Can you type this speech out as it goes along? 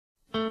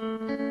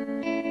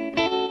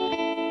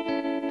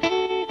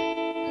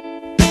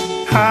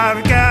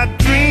I've got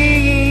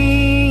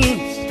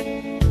dreams,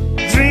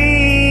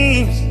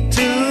 dreams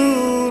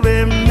to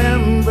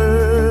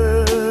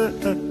remember.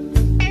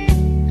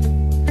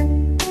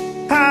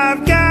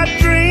 I've got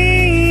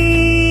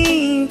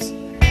dreams,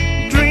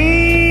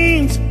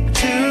 dreams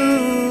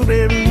to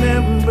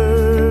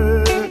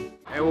remember.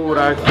 È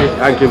ora che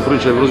anche in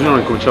provincia di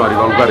Frosinone cominciamo a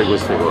rivalutare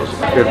queste cose.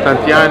 Per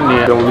tanti anni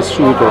abbiamo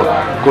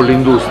vissuto con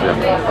l'industria,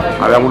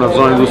 avevamo una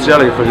zona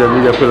industriale che faceva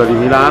invidia a quella di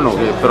Milano,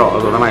 che però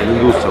oramai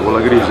l'industria con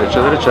la crisi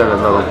eccetera eccetera è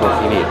andata un po' a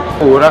finire.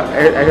 Ora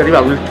è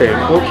arrivato il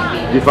tempo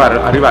di far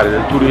arrivare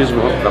del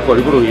turismo da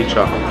fuori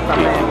provincia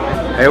qui.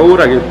 È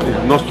ora che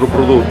il nostro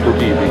prodotto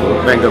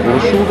tipico venga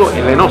conosciuto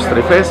e le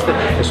nostre feste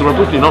e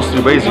soprattutto i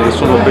nostri paesi che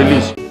sono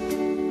bellissimi.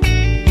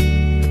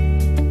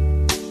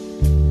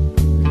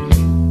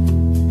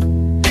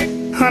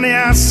 Honey,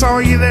 I saw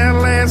you there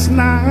last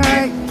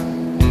night.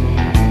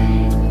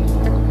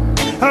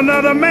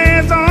 Another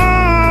man's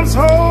arms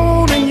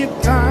holding you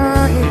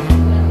tight.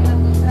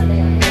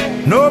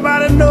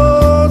 Nobody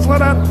knows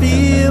what I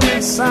feel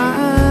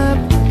inside.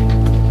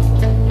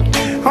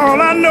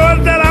 All I know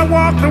is that I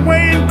walked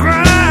away and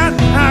cried.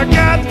 I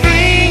got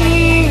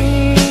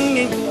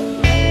dreams,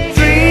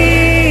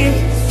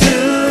 dreams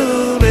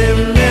to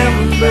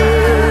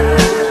remember.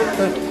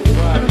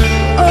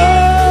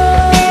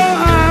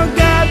 Oh, I've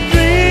got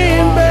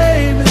dreams,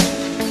 baby,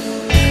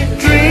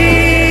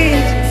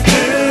 dreams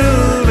to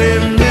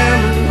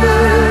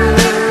remember.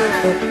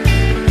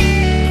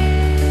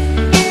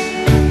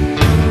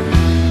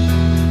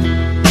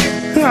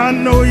 I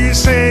know you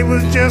say it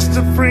was just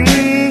a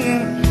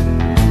friend,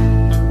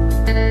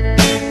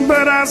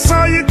 but I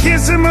saw you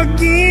kiss him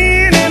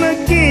again and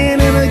again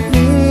and again.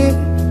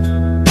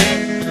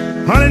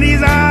 Honey,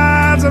 these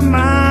eyes of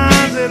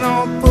mine, they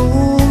don't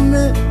fool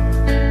me.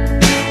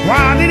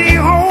 Why did he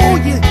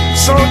hold you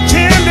so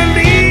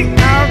tenderly?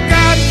 I've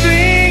got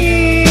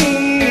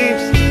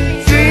dreams,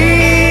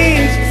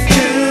 dreams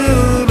to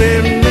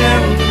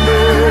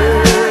remember.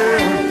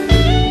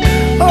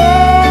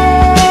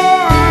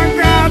 Oh, I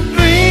got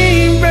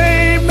dreams,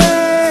 baby,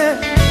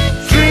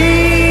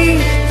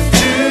 dreams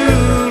to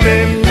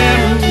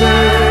remember.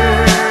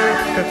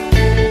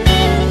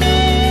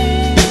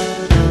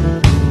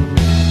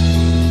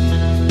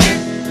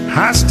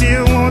 I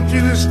still want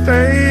you to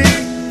stay,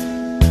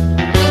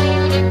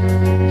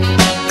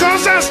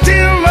 'cause I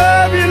still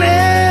love you in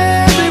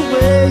every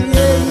way,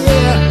 yeah,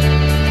 yeah.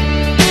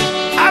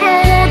 I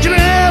don't want you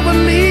to ever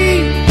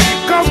leave,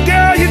 'cause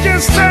girl, you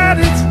just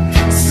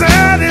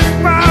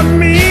satisfy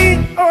me.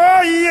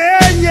 Oh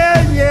yeah,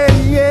 yeah, yeah,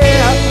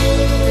 yeah.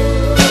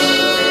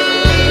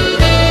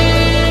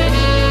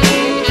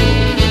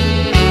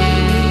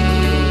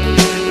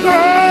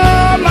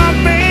 Oh, my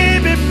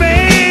baby,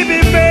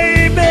 baby,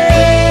 baby.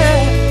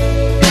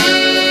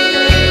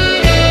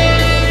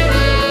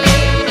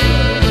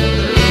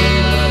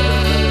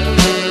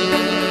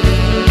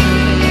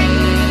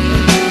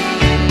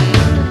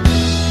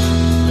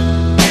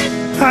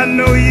 I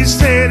know you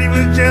said he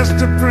was just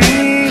a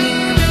friend,